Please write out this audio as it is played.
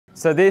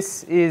So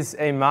this is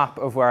a map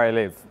of where I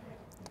live.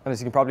 And as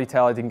you can probably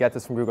tell, I didn't get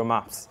this from Google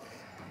Maps.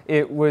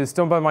 It was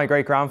done by my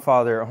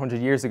great-grandfather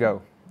 100 years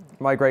ago.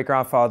 My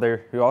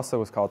great-grandfather, who also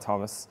was called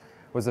Thomas,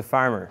 was a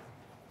farmer.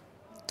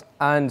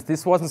 And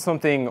this wasn't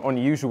something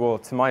unusual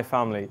to my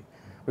family,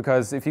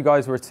 because if you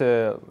guys were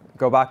to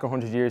go back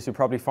 100 years, you'd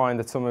probably find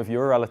that some of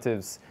your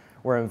relatives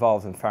were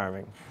involved in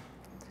farming.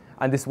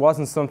 And this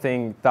wasn't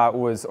something that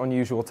was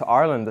unusual to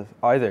Ireland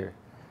either,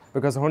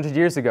 because 100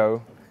 years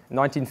ago, in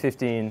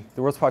 1915,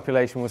 the world's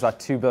population was at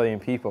 2 billion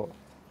people.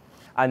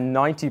 And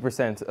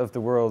 90% of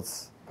the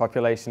world's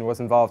population was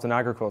involved in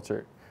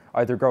agriculture,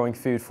 either growing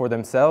food for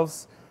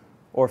themselves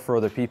or for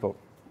other people.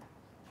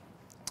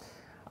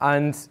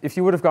 And if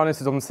you would have gone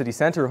into Dublin city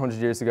centre 100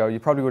 years ago, you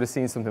probably would have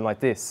seen something like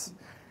this.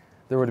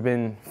 There would have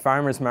been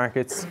farmers'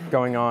 markets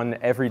going on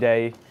every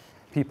day,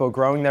 people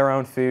growing their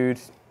own food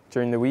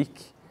during the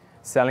week,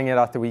 selling it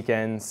at the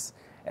weekends,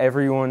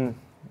 everyone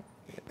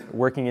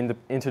working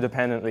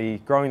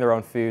interdependently, growing their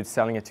own food,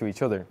 selling it to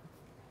each other.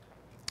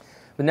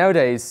 But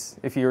nowadays,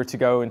 if you were to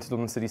go into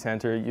Dublin city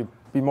centre, you'd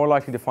be more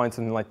likely to find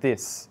something like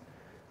this,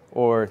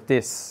 or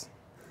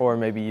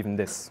maybe even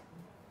this.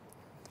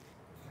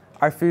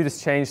 Our food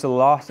has changed a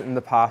lot in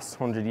the past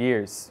 100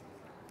 years.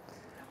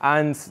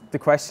 And the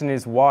question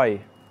is why?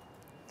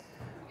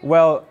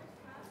 Well,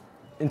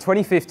 in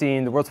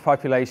 2015, the world's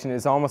population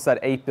is almost at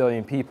 8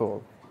 billion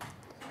people.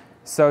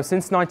 So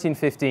since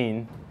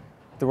 1915,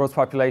 the world's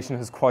population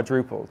has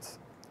quadrupled.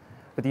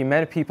 But the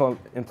amount of people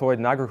employed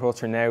in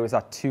agriculture now is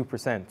at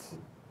 2%.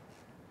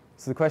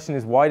 So the question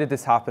is, why did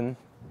this happen?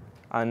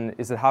 And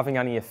is it having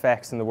any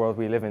effects in the world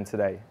we live in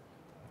today?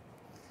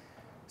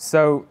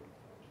 So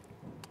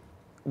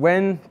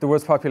when the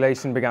world's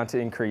population began to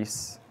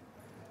increase,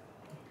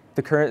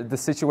 the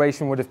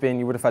situation would have been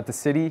you would have had the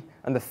city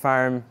and the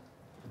farm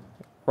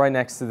right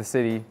next to the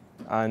city,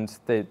 and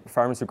the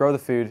farmers would grow the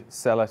food,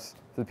 sell it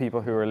to the people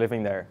who were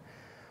living there.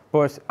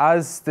 But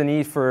as the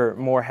need for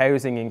more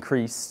housing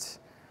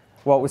increased,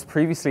 what was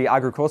previously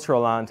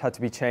agricultural land had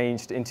to be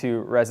changed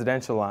into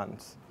residential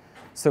land.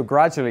 So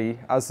gradually,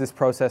 as this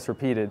process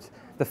repeated,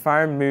 the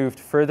farm moved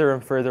further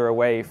and further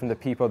away from the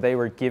people they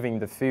were giving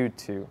the food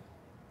to.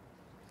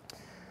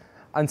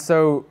 And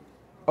so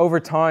over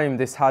time,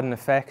 this had an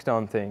effect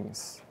on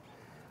things.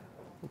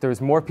 There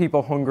was more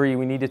people hungry,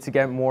 we needed to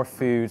get more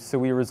food, so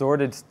we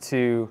resorted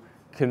to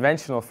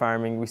conventional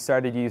farming. We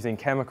started using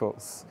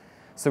chemicals.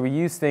 So we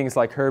used things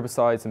like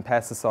herbicides and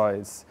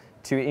pesticides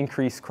to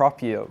increase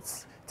crop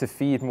yields, to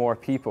feed more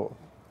people.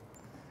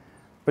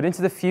 But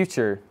into the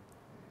future,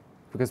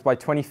 because by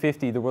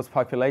 2050, the world's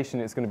population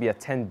is going to be at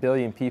 10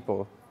 billion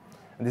people,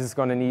 and this is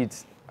going to need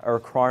a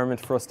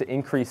requirement for us to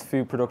increase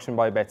food production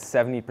by about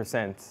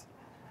 70%.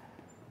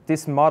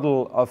 This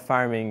model of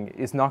farming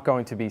is not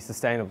going to be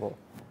sustainable.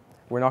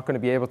 We're not going to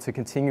be able to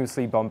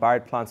continuously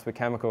bombard plants with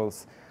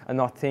chemicals and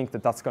not think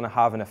that that's going to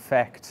have an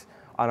effect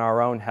on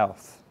our own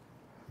health.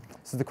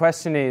 So the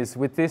question is,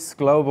 with this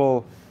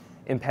global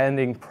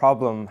impending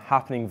problem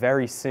happening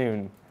very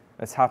soon,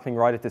 it's happening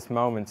right at this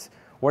moment,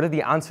 what are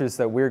the answers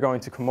that we're going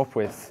to come up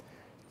with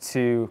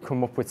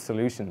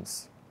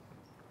solutions?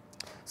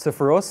 So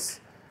for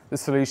us, the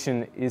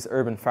solution is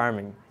urban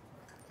farming.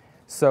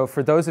 So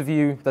for those of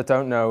you that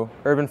don't know,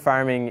 urban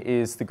farming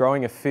is the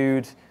growing of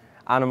food,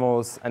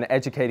 animals, and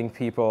educating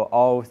people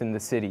all within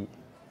the city.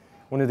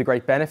 One of the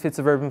great benefits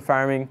of urban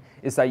farming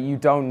is that you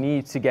don't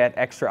need to get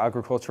extra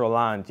agricultural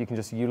land. You can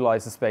just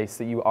utilize the space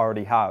that you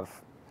already have.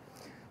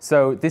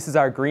 So this is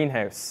our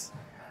greenhouse.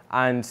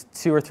 And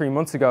 2 or 3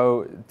 months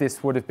ago,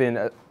 this would have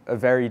been a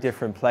very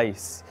different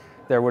place.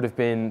 There would have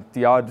been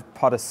the odd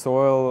pot of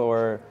soil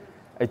or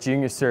a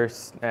junior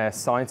cert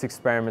science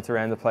experiment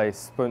around the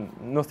place,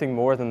 but nothing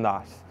more than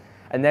that.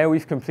 And now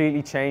we've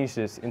completely changed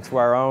it into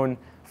our own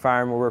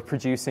farm where we're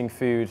producing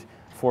food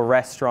for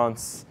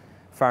restaurants,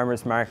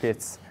 farmers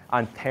markets,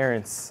 and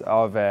parents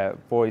of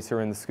boys who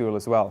are in the school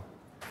as well.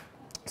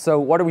 So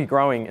what are we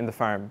growing in the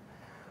farm?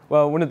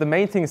 Well, one of the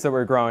main things that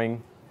we're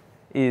growing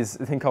is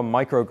a thing called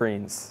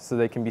microgreens, so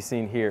they can be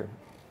seen here.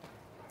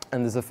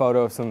 And there's a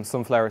photo of some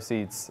sunflower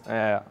seeds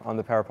on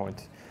the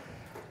PowerPoint.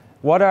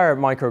 What are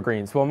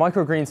microgreens? Well,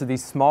 microgreens are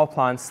these small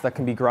plants that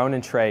can be grown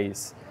in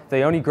trays.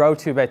 They only grow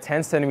to about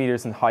 10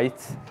 centimeters in height.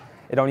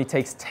 It only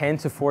takes 10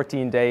 to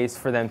 14 days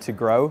for them to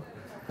grow.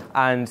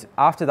 And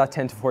after that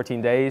 10 to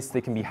 14 days,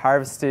 they can be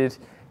harvested,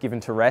 given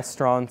to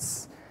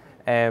restaurants,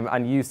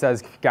 and used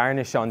as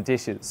garnish on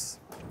dishes.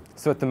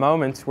 So at the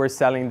moment, we're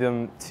selling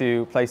them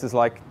to places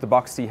like the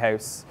Box Tea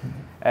House.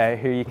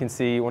 Here you can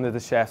see one of the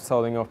chefs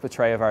holding up a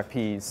tray of our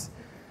peas.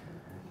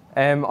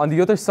 On the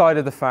other side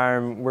of the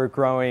farm, we're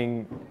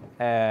growing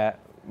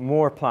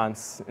more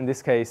plants. In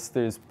this case,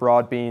 there's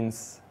broad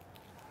beans.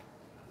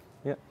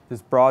 Yeah,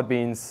 there's broad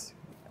beans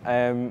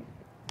in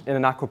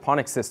an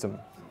aquaponics system.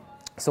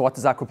 So what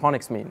does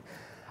aquaponics mean?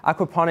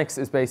 Aquaponics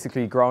is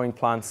basically growing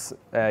plants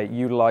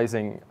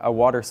utilizing a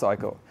water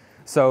cycle.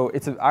 So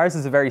ours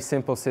is a very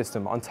simple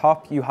system. On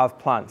top, you have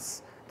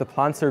plants. The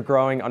plants are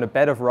growing on a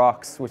bed of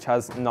rocks, which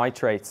has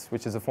nitrates,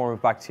 which is a form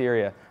of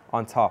bacteria,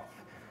 on top.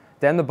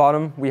 Then the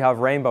bottom, we have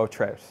rainbow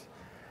trout.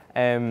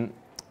 And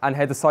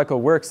how the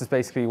cycle works is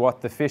basically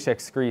what the fish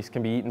excrete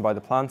can be eaten by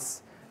the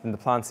plants, and the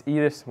plants eat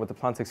it, what the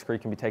plants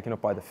excrete can be taken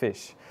up by the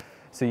fish.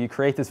 So you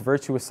create this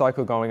virtuous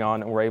cycle going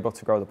on, and we're able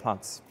to grow the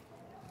plants.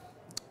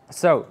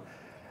 So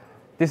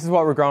this is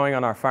what we're growing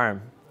on our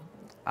farm.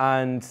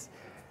 And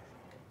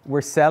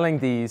we're selling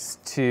these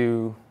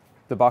to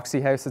the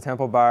Boxy House at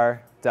Temple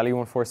Bar, Deli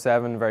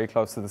 147, very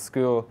close to the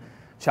school,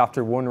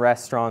 Chapter 1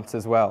 restaurants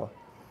as well.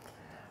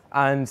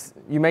 And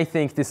you may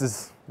think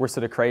we're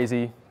sort of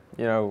crazy,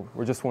 you know,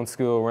 we're just one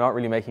school, we're not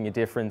really making a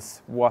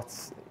difference.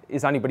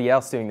 Is anybody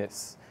else doing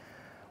this?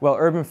 Well,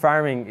 urban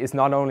farming is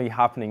not only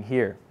happening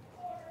here.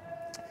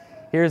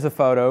 Here's a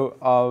photo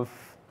of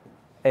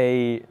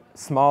a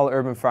small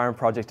urban farm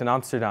project in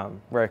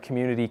Amsterdam where a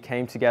community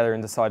came together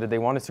and decided they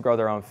wanted to grow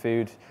their own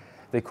food.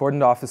 They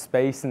cordoned off a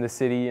space in the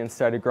city and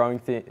started growing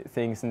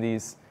things in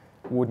these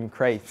wooden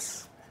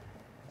crates.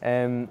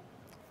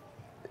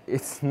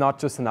 It's not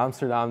just in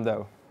Amsterdam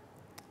though.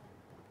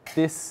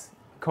 This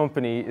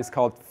company is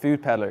called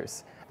Food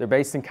Peddlers. They're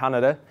based in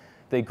Canada.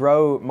 They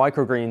grow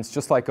microgreens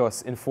just like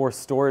us in 4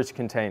 storage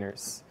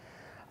containers.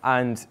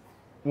 And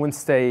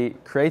once they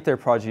create their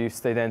produce,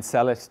 they then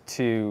sell it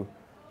to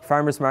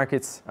farmers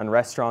markets and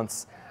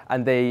restaurants,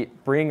 and they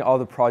bring all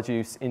the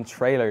produce in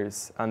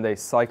trailers and they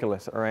cycle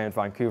it around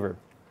Vancouver.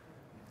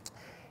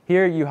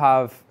 Here you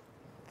have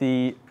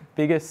the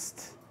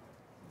biggest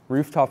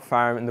rooftop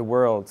farm in the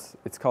world.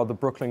 It's called the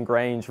Brooklyn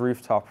Grange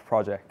Rooftop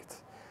Project.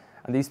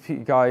 And these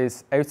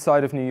guys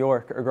outside of New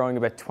York are growing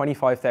about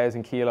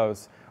 25,000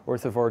 kilos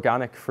worth of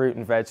organic fruit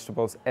and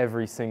vegetables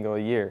every single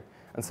year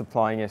and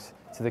supplying it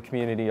to the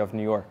community of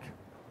New York.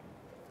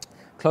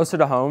 Closer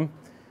to home,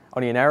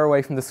 only an hour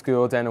away from the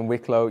school down in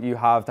Wicklow, you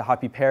have the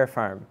Happy Pear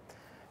Farm.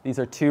 These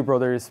are 2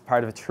 brothers,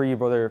 part of a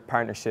 3-brother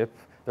partnership.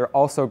 They're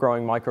also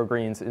growing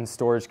microgreens in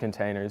storage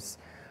containers,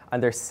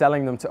 and they're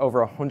selling them to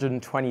over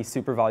 120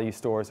 super value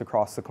stores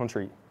across the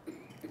country.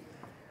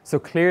 So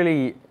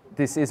clearly,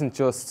 this isn't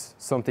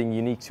just something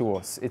unique to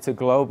us. It's a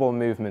global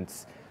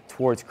movement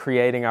towards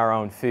creating our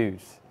own food.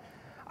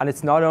 And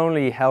it's not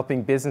only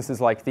helping businesses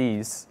like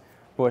these,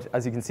 but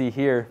as you can see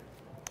here,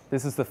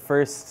 this is the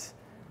first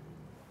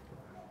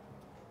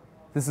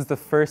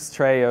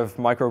tray of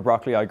micro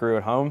broccoli I grew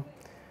at home.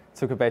 It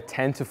took about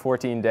 10 to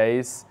 14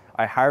 days.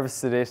 I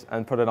harvested it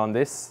and put it on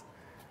this,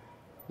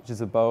 which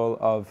is a bowl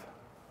of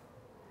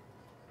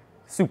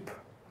soup,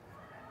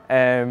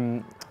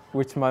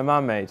 which my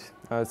mom made.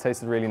 It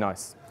tasted really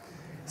nice.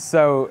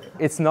 So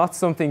it's not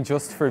something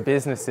just for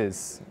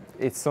businesses.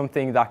 It's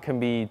something that can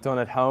be done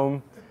at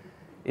home.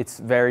 It's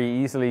very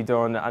easily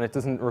done, and it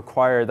doesn't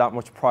require that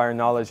much prior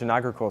knowledge in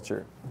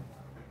agriculture.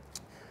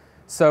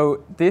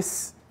 So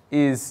this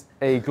is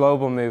a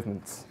global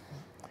movement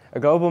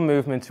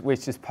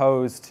which is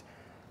posed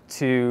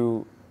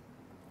to,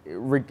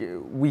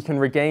 we can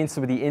regain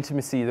some of the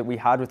intimacy that we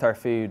had with our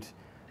food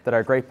that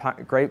our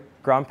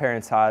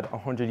great-grandparents had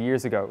 100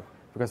 years ago,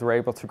 because we're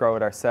able to grow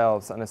it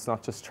ourselves, and it's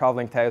not just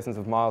traveling thousands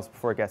of miles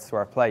before it gets to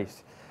our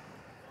plate.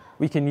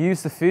 We can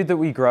use the food that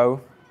we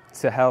grow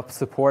to help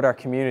support our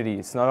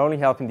communities, not only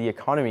helping the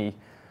economy,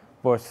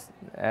 but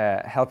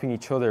helping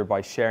each other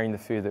by sharing the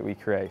food that we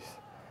create.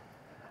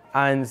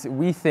 And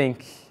we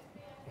think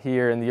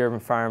here in the Urban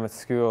Farm at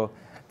school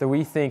that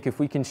we think if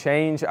we can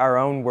change our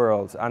own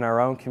world and our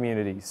own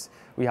communities,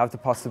 we have the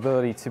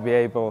possibility to be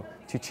able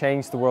to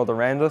change the world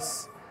around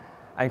us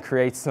and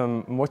create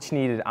some much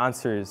needed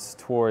answers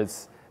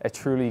towards a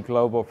truly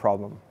global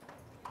problem.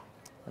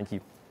 Thank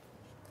you.